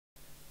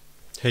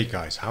Hey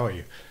guys, how are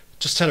you?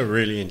 Just had a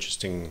really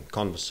interesting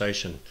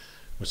conversation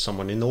with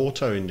someone in the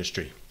auto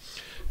industry.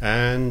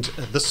 And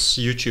this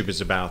YouTube is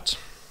about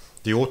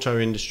the auto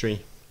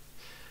industry,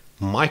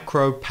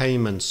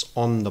 micropayments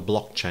on the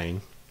blockchain,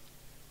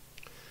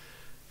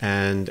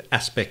 and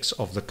aspects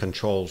of the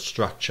control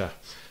structure,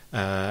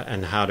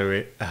 and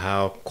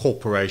how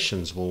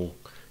corporations will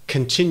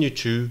continue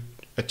to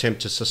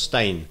attempt to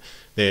sustain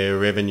their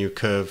revenue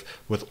curve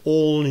with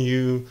all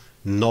new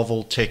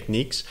novel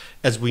techniques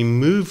as we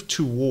move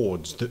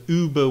towards the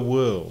Uber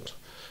world,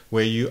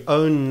 where you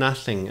own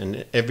nothing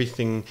and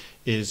everything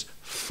is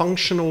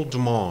functional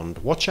demand.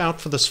 Watch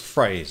out for this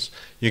phrase.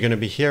 You're going to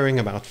be hearing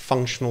about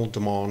functional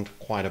demand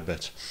quite a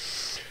bit.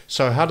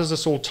 So how does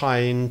this all tie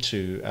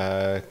into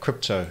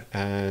crypto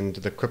and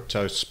the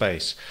crypto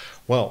space?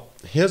 Well,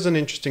 here's an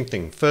interesting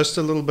thing. First,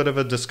 a little bit of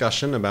a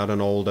discussion about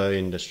an older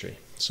industry.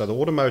 So the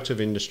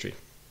automotive industry.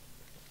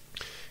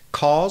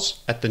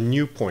 Cars at the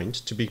new point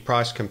to be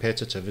price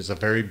competitive is a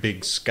very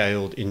big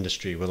scaled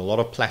industry with a lot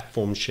of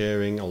platform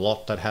sharing, a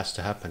lot that has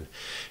to happen.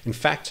 In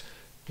fact,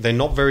 they're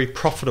not very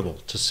profitable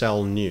to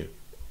sell new,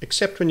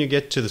 except when you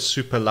get to the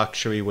super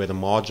luxury where the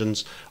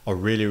margins are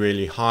really,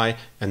 really high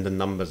and the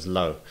numbers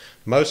low.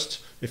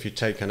 Most, if you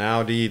take an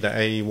Audi, the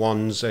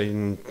A1s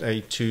and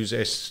A2s,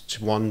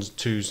 S1s,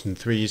 2s and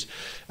 3s,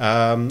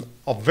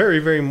 are very,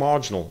 very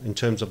marginal in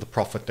terms of the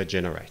profit they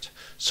generate.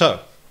 So,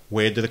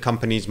 where do the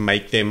companies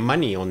make their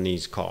money on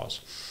these cars?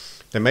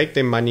 They make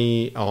their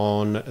money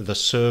on the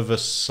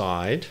service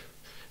side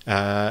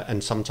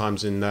and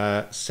sometimes in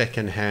the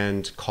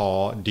second-hand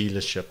car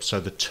dealership.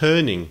 So the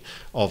turning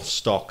of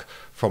stock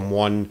from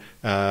one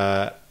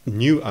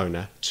new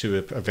owner to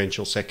an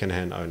eventual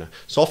second-hand owner.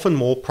 It's often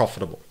more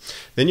profitable.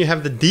 Then you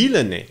have the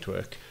dealer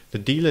network. The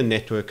dealer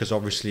network is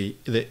obviously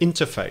the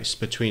interface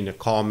between a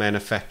car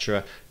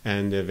manufacturer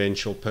and the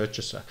eventual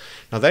purchaser.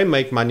 Now they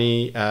make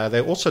money,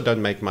 they also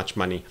don't make much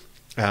money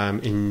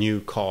in new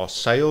car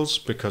sales,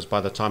 because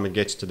by the time it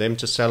gets to them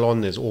to sell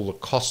on, there's all the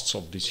costs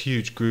of these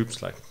huge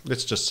groups, like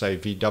let's just say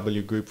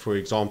VW Group, for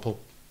example.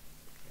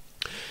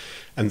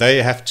 And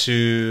they have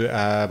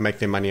to make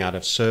their money out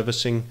of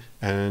servicing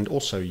and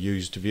also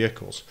used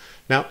vehicles.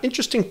 Now,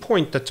 interesting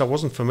point that I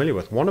wasn't familiar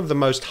with. One of the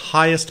most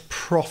highest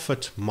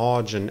profit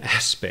margin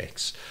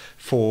aspects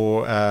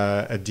for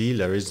a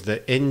dealer is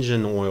the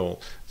engine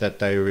oil that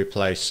they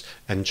replace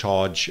and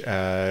charge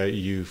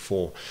you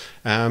for.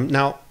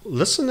 Now,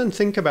 listen and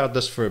think about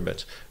this for a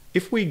bit.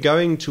 If we're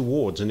going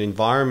towards an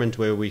environment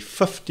where we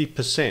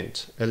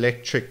 50%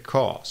 electric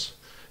cars,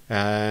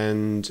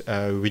 and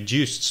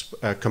reduced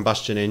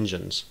combustion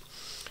engines,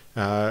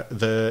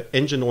 the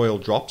engine oil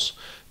drops,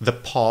 the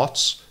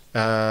parts,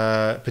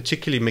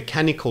 particularly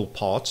mechanical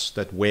parts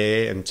that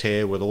wear and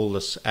tear with all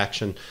this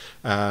action,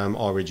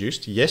 are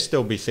reduced. Yes,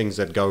 there'll be things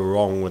that go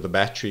wrong with the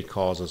battery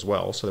cars as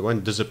well, so they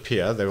won't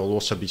disappear. They will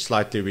also be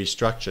slightly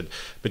restructured,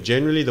 but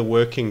generally the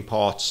working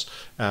parts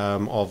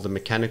of the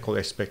mechanical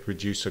aspect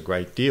reduce a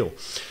great deal.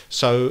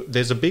 So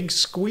there's a big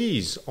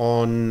squeeze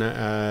on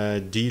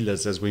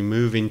dealers as we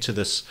move into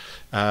this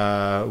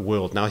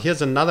world. Now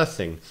here's another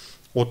thing.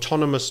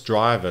 Autonomous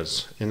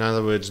drivers, in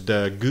other words,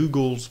 the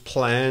Google's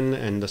plan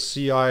and the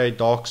CIA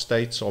dark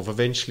states of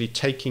eventually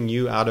taking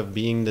you out of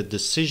being the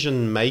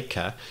decision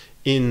maker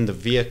in the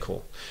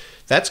vehicle.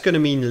 That's going to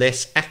mean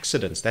less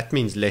accidents. That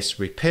means less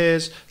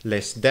repairs,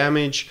 less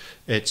damage,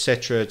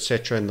 etc.,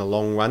 etc. in the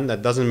long run.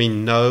 That doesn't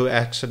mean no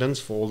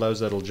accidents for all those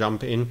that'll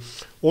jump in.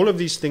 All of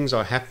these things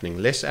are happening.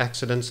 Less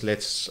accidents,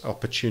 less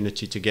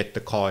opportunity to get the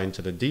car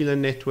into the dealer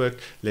network,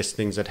 less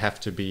things that have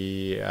to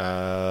be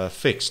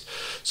fixed.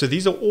 So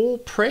these are all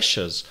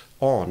pressures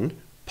on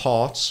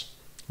parts,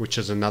 which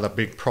is another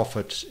big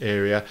profit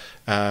area,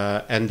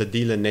 and the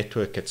dealer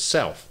network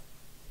itself.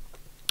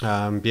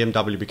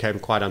 BMW became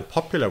quite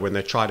unpopular when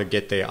they tried to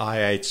get their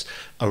i8s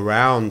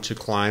around to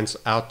clients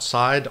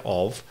outside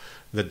of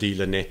the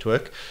dealer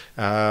network,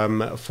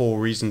 for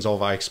reasons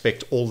of, I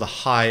expect, all the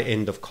high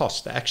end of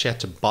cost. They actually had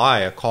to buy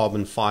a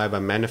carbon fiber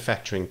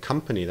manufacturing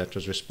company that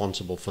was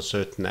responsible for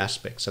certain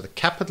aspects. So the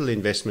capital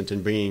investment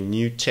in bringing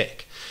new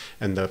tech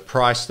and the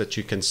price that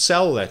you can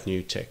sell that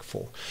new tech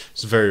for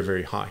is very,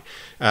 very high.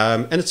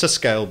 And it's a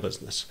scale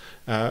business.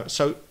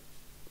 So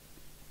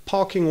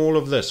parking all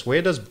of this,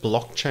 where does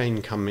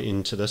blockchain come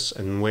into this,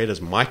 and where does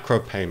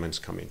micropayments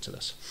come into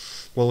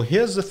this? Well,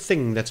 here's the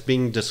thing that's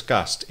being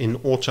discussed in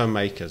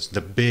automakers,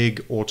 the big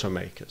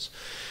automakers.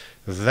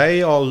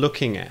 They are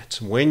looking at,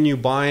 when you're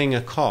buying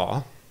a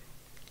car,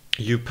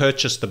 you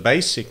purchase the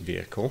basic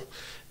vehicle,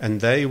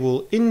 and they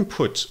will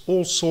input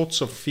all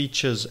sorts of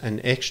features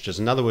and extras.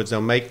 In other words,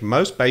 they'll make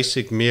most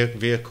basic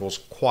vehicles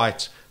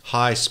quite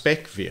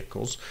high-spec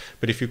vehicles,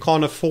 but if you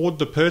can't afford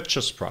the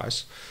purchase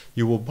price,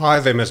 you will buy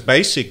them as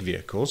basic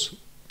vehicles,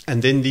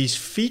 and then these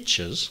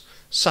features,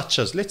 such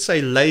as, let's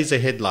say, laser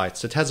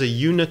headlights. It has a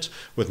unit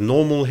with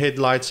normal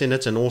headlights in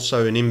it and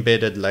also an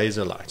embedded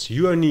laser lights.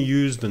 You only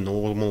use the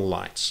normal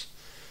lights.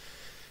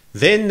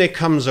 Then there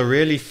comes a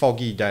really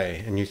foggy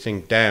day and you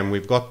think, damn,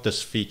 we've got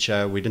this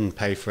feature, we didn't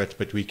pay for it,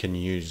 but we can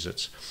use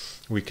it.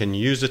 We can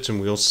use it and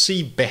we'll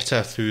see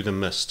better through the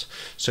mist.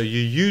 So you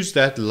use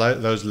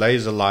those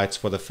laser lights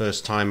for the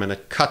first time and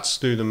it cuts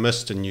through the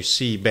mist and you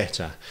see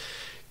better.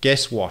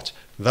 Guess what?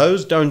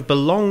 Those don't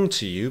belong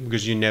to you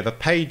because you never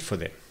paid for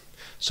them.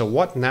 So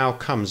what now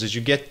comes is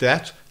you get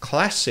that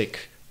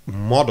classic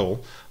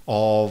model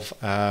of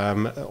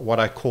what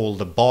I call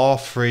the bar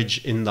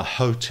fridge in the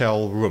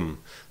hotel room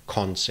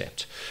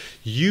concept.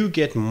 You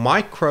get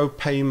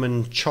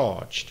micropayment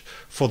charged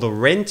for the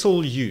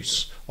rental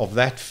use of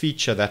that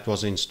feature that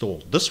was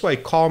installed. This way,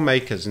 car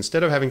makers,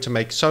 instead of having to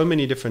make so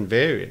many different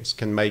variants,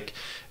 can make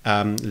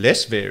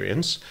less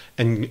variants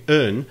and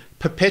earn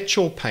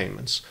perpetual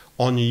payments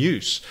on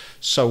use.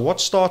 So what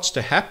starts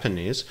to happen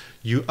is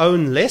you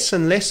own less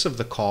and less of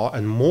the car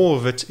and more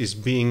of it is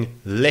being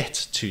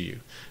let to you.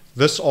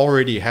 This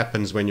already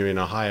happens when you're in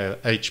a higher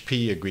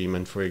HP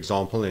agreement, for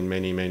example, in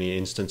many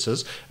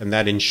instances, and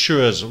that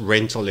ensures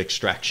rental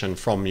extraction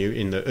from you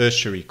in the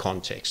usury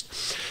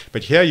context.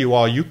 But here you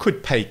are, you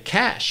could pay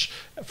cash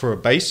for a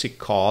basic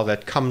car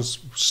that comes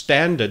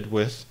standard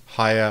with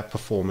higher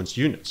performance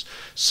units,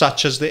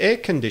 such as the air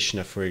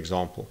conditioner, for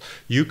example.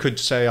 You could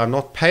say, I'm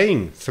not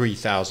paying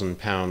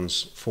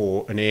 £3,000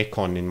 for an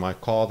aircon in my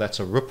car.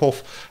 That's a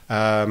ripoff.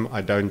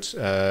 I don't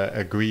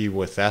agree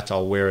with that.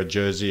 I'll wear a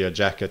jersey, a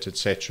jacket,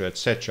 etc.,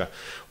 etc.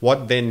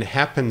 What then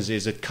happens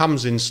is it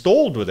comes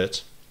installed with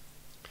it,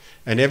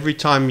 and every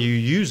time you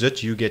use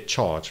it, you get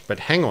charged. But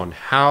hang on,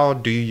 how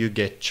do you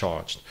get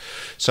charged?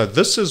 So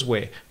this is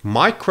where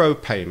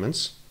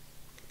micropayments,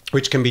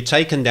 which can be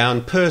taken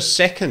down per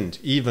second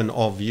even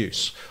of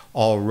use,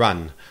 are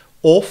run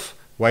off,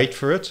 wait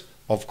for it,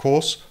 of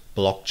course,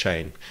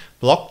 blockchain.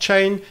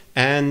 Blockchain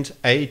and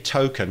a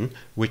token,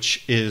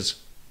 which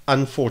is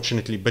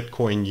unfortunately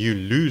Bitcoin, you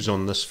lose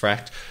on this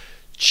fact,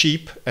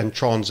 cheap and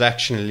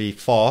transactionally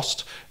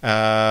fast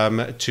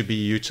to be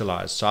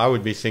utilized. So I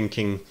would be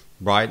thinking,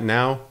 right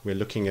now, we're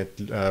looking at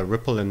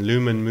Ripple and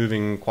Lumen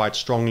moving quite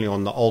strongly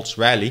on the alts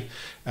rally.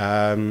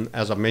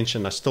 As I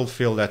mentioned, I still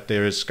feel that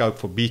there is scope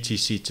for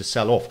BTC to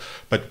sell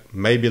off, but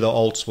maybe the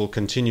alts will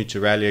continue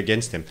to rally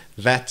against them.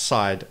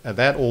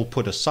 That all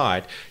put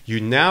aside, you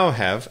now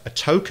have a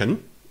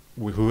token,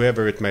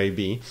 whoever it may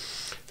be,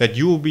 that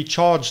you will be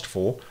charged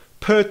for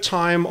per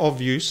time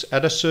of use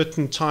at a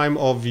certain time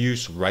of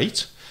use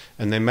rate.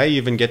 And they may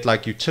even get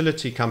like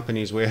utility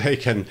companies where they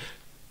can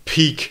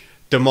peak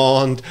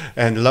demand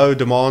and low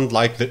demand,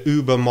 like the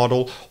Uber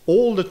model,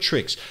 all the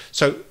tricks.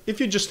 So if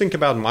you just think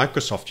about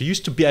Microsoft, you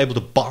used to be able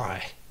to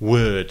buy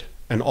Word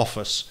and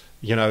Office,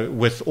 you know,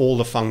 with all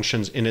the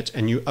functions in it,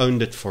 and you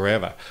owned it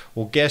forever.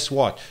 Well, guess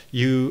what?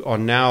 You are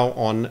now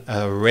on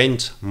a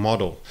rent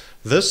model.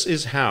 This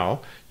is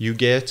how you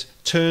get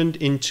turned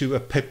into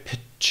a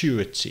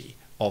perpetuity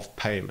of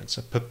payments.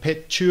 A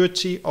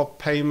perpetuity of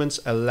payments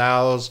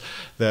allows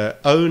the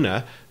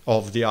owner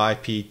of the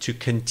IP to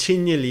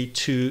continually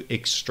to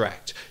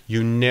extract.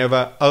 You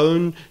never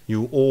own,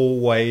 you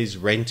always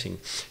renting.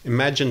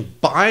 Imagine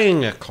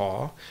buying a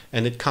car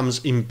and it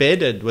comes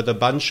embedded with a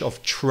bunch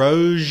of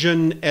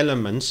Trojan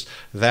elements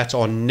that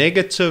are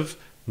negative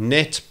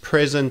net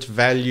present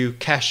value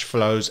cash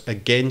flows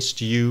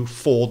against you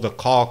for the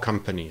car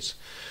companies.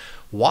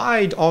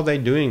 Why are they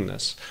doing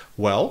this?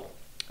 Well,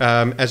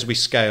 as we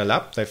scale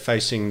up, they're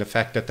facing the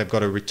fact that they've got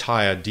to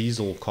retire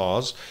diesel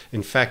cars.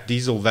 In fact,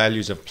 diesel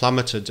values have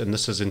plummeted, and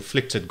this has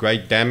inflicted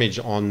great damage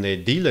on their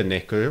dealer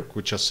network,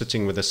 which are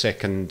sitting with the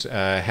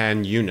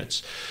second-hand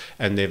units.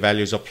 And their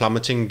values are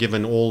plummeting,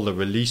 given all the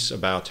release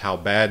about how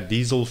bad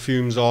diesel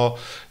fumes are.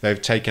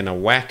 They've taken a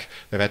whack.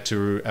 They've had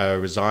to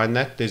resign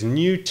that. There's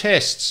new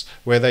tests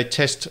where they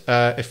test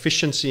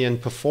efficiency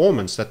and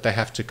performance that they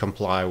have to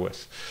comply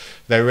with.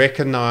 They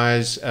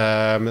recognize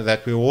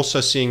that we're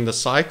also seeing the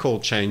cycle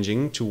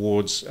changing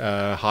towards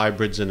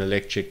hybrids and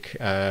electric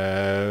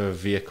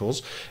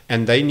vehicles,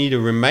 and they need to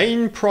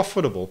remain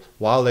profitable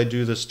while they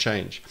do this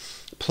change.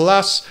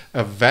 Plus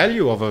a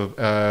value of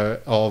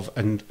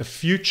a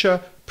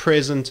future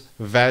present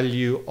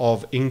value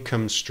of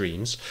income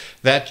streams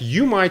that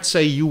you might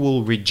say you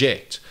will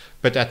reject,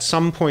 but at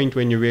some point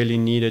when you really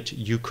need it,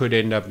 you could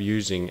end up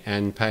using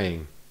and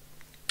paying.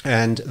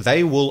 And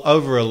they will,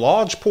 over a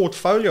large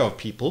portfolio of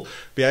people,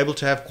 be able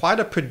to have quite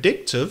a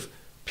predictive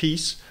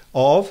piece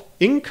of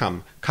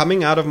income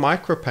coming out of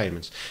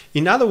micropayments.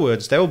 In other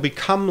words, they will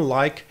become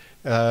like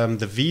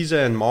the Visa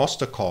and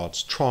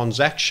MasterCards,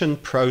 transaction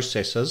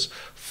processors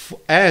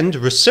and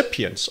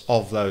recipients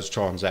of those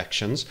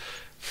transactions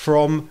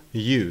from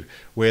you,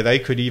 where they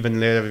could even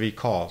levy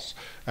costs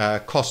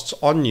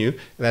on you,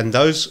 and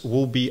those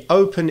will be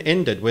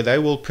open-ended, where they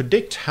will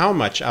predict how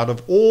much out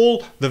of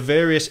all the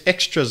various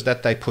extras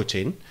that they put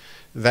in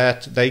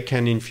that they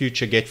can in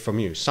future get from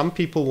you. Some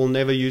people will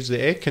never use the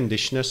air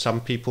conditioner,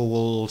 some people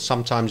will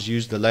sometimes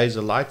use the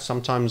laser light,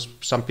 sometimes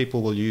some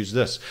people will use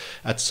this.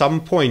 At some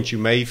point you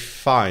may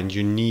find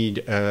you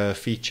need a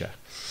feature.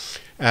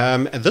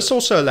 This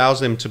also allows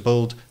them to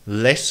build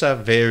lesser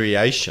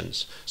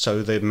variations.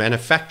 So the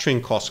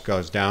manufacturing cost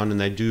goes down and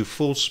they do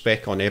full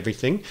spec on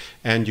everything,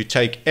 and you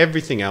take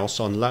everything else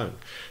on loan.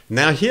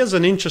 Now here's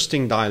an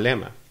interesting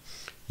dilemma.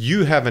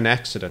 you have an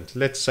accident.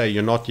 Let's say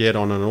you're not yet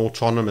on an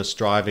autonomous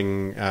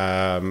driving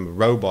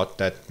robot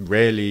that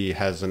rarely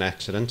has an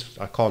accident.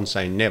 I can't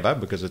say never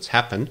because it's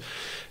happened.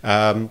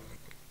 And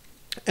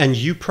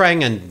you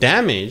prang and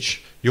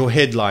damage your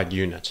headlight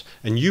unit,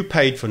 and you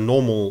paid for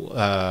normal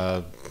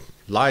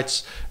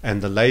lights,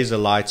 and the laser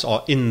lights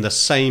are in the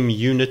same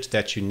unit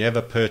that you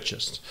never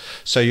purchased.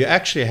 So you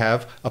actually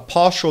have a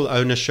partial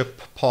ownership,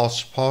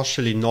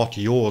 partially not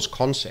yours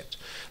concept.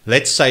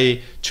 Let's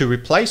say to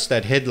replace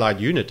that headlight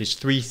unit is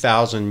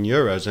 3,000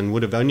 euros and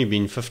would have only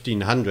been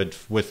 1,500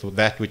 with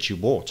that which you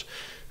bought.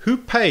 Who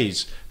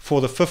pays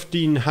for the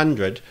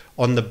 1,500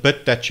 on the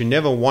bit that you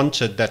never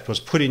wanted that was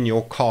put in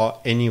your car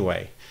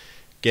anyway?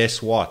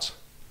 Guess what?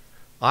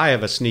 I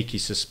have a sneaky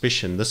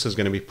suspicion this is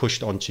going to be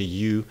pushed onto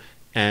you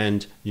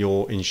and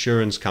your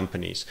insurance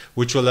companies,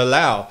 which will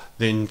allow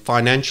the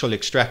financial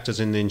extractors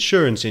in the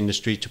insurance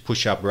industry to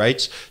push up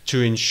rates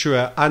to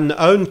insure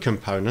unowned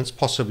components,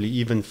 possibly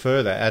even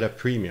further at a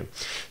premium.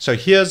 So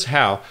here's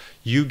how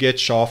you get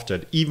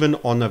shafted, even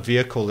on a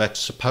vehicle that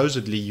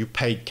supposedly you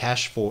paid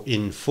cash for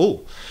in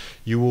full.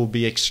 You will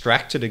be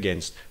extracted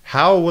against.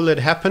 How will it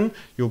happen?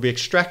 You'll be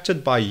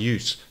extracted by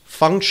use.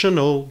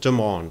 Functional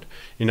demand.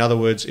 In other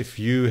words, if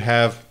you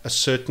have a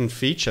certain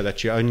feature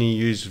that you only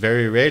use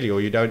very rarely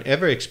or you don't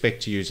ever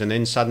expect to use, and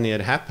then suddenly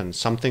it happens,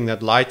 something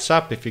that lights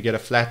up if you get a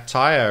flat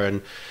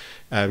tire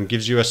and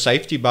gives you a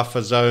safety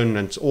buffer zone,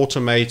 and it's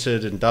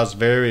automated and does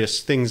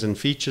various things and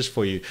features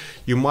for you.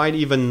 You might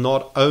even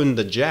not own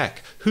the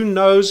jack. Who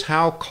knows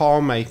how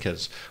car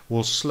makers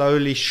will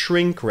slowly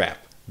shrink wrap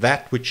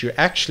that which you're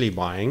actually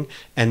buying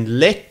and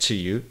let to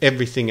you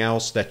everything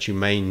else that you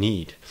may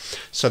need,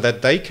 so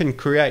that they can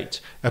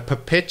create a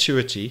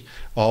perpetuity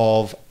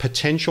of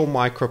potential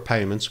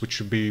micropayments which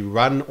would be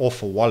run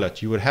off a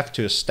wallet. You would have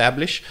to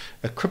establish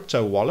a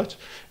crypto wallet,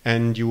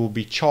 and you will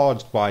be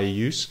charged by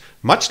use,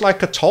 much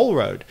like a toll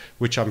road,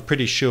 which I'm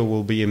pretty sure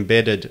will be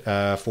embedded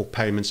for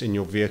payments in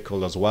your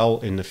vehicle as well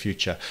in the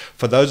future.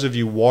 For those of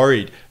you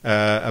worried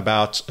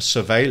about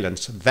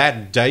surveillance,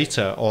 that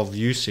data of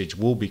usage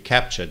will be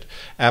captured,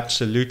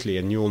 absolutely,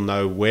 and you'll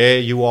know where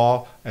you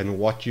are and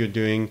what you're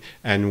doing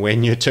and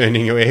when you're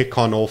turning your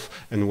aircon off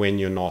and when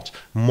you're not.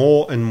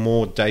 More and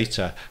more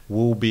data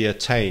will be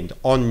attained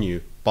on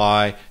you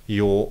by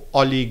your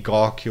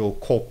oligarchical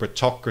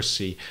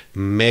corporatocracy,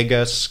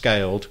 mega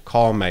scaled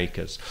car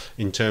makers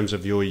in terms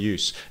of your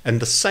use. And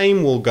the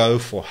same will go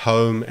for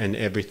home and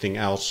everything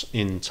else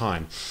in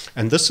time.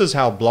 And this is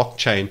how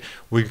blockchain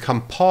will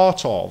become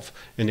part of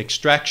an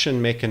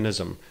extraction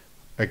mechanism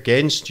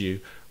against you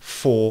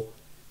for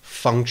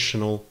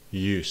functional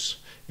use.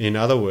 In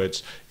other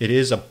words, it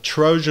is a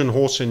Trojan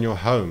horse in your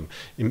home.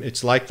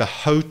 It's like the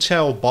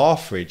hotel bar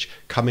fridge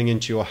coming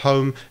into your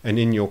home and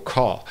in your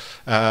car.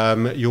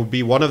 You'll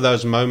be one of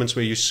those moments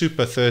where you're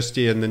super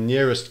thirsty and the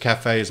nearest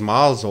cafe is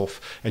miles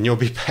off, and you'll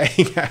be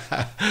paying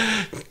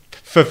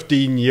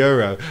 15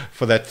 euro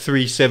for that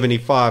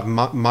 375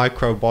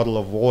 micro bottle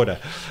of water.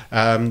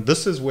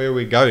 This is where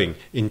we're going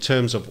in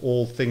terms of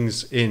all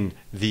things in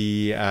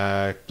the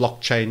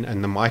blockchain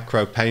and the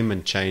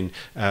micropayment chain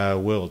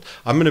world.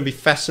 I'm going to be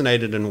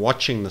fascinated in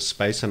watching the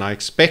space, and I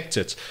expect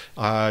it.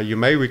 You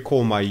may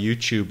recall my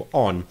YouTube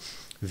on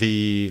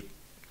the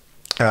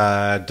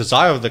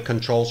desire of the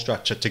control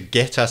structure to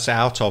get us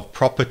out of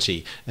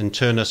property and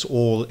turn us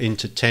all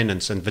into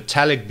tenants, and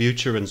Vitalik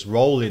Buterin's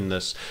role in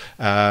this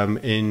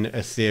in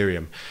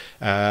Ethereum.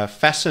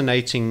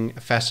 Fascinating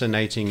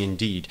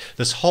indeed.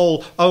 This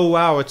whole, oh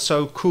wow, it's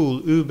so cool,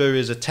 Uber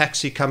is a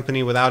taxi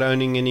company without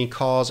owning any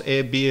cars,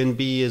 Airbnb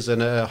is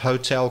a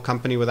hotel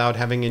company without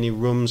having any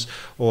rooms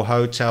or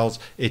hotels,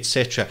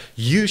 etc.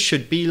 You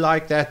should be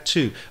like that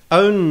too.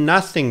 Own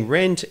nothing,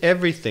 rent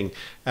everything.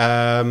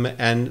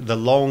 And the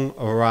long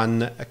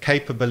run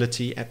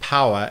capability,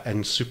 power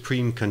and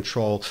supreme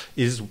control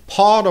is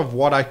part of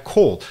what I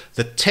call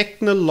the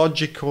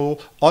technological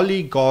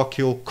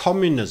oligarchical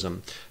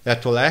communism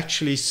that will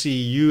actually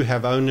see you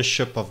have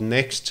ownership of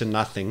next to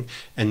nothing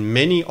and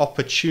many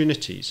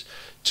opportunities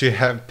to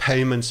have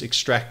payments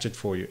extracted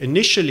for you.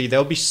 Initially,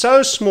 they'll be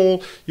so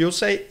small, you'll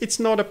say, it's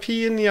not a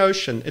pea in the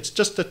ocean. It's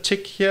just a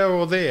tick here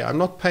or there. I'm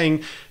not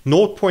paying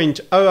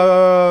 0.001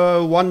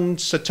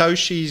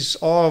 satoshis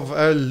of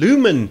a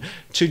lumen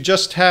to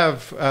just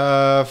have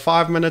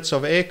 5 minutes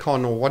of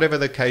aircon or whatever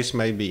the case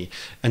may be,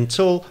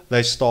 until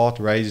they start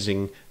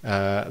raising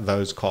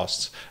those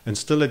costs. And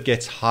still it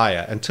gets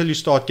higher until you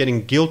start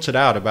getting guilted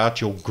out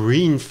about your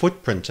green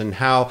footprint and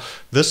how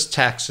this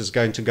tax is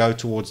going to go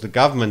towards the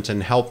government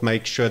and help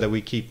make sure that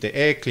we keep the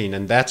air clean,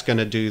 and that's going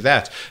to do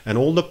that, and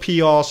all the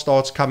PR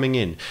starts coming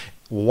in.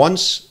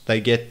 Once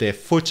they get their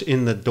foot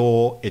in the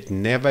door, it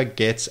never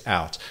gets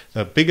out.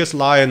 The biggest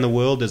lie in the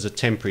world is a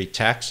temporary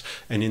tax,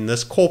 and in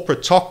this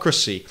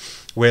corporatocracy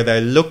where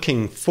they're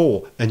looking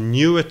for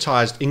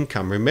annuitized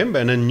income. Remember,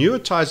 an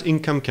annuitized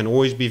income can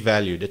always be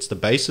valued. It's the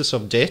basis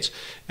of debt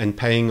and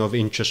paying of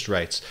interest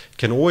rates. It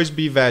can always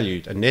be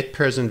valued. A net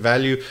present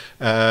value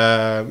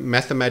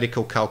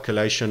mathematical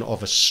calculation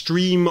of a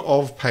stream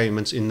of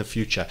payments in the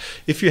future.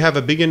 If you have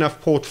a big enough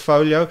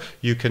portfolio,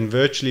 you can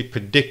virtually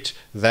predict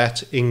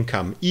that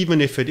income,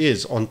 even if it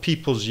is on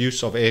people's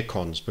use of air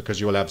cons,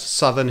 because you'll have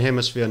southern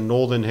hemisphere,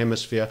 northern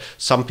hemisphere.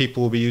 Some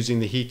people will be using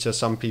the heater,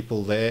 some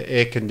people the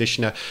air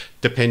conditioner,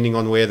 depending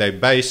on where they're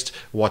based,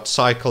 what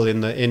cycle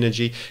in the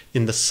energy.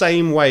 In the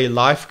same way,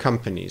 life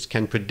companies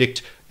can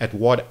predict at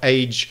what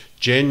age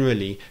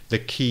generally the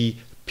key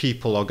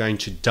people are going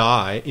to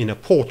die in a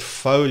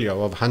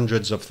portfolio of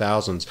hundreds of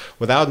thousands.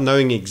 Without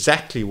knowing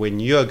exactly when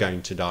you're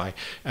going to die,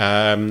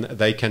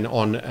 they can,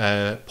 on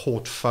a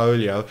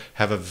portfolio,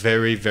 have a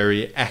very,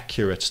 very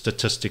accurate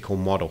statistical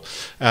model.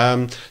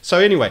 So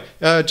anyway,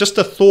 just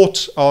a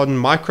thought on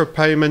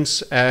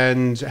micropayments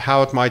and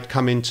how it might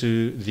come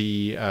into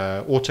the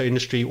auto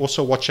industry.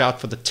 Also watch out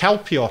for the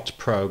Talpiot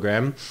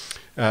program.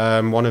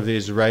 One of the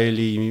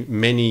Israeli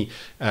many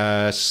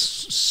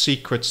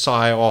secret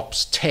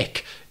psyops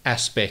tech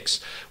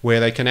aspects where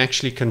they can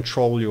actually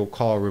control your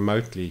car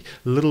remotely.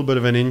 A little bit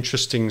of an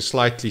interesting,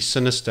 slightly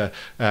sinister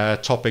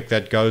topic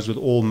that goes with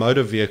all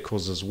motor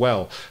vehicles as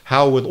well.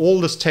 How with all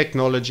this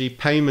technology,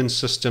 payment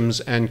systems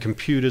and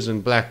computers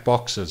and black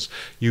boxes,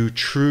 you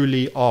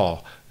truly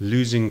are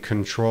losing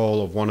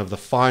control of one of the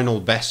final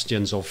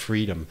bastions of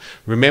freedom.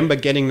 Remember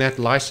getting that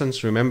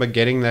license, remember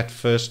getting that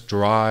first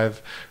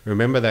drive,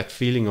 remember that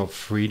feeling of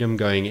freedom,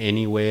 going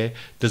anywhere,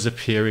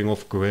 disappearing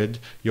off grid,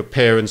 your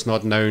parents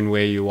not knowing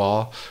where you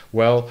are.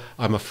 Well,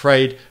 I'm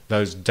afraid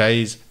those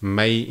days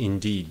may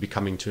indeed be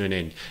coming to an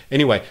end.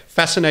 Anyway,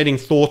 fascinating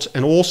thought,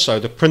 and also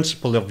the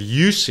principle of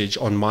usage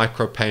on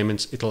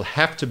micropayments. It'll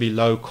have to be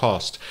low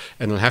cost,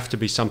 and it'll have to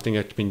be something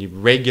that can be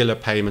regular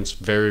payments,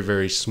 very,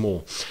 very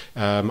small.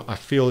 I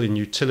feel in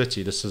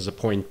utility, this is a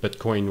point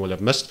Bitcoin will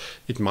have missed.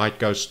 It might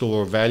go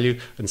store of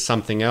value and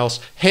something else.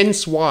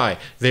 Hence why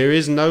there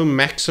is no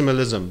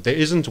maximalism. There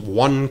isn't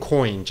one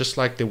coin, just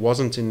like there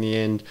wasn't in the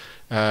end.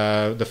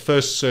 The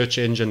first search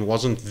engine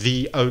wasn't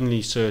the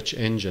only search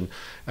engine,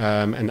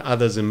 and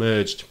others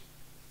emerged.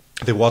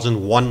 There wasn't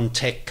one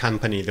tech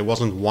company, there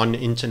wasn't one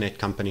internet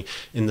company.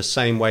 In the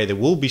same way, there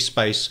will be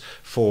space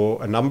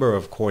for a number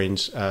of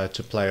coins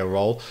to play a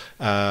role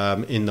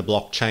in the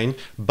blockchain,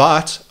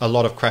 but a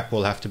lot of crap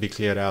will have to be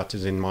cleared out,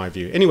 is in my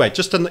view. Anyway,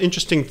 just an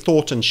interesting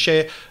thought and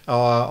share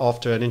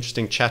after an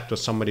interesting chat with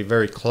somebody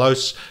very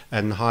close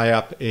and high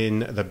up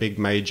in the big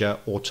major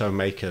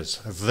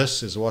automakers.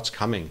 This is what's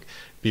coming.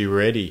 Be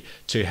ready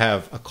to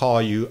have a car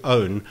you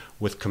own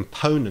with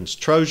components,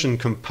 Trojan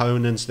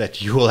components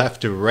that you will have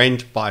to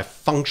rent by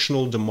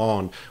functional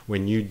demand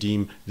when you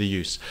deem the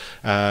use.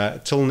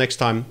 Till next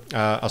time,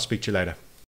 I'll speak to you later.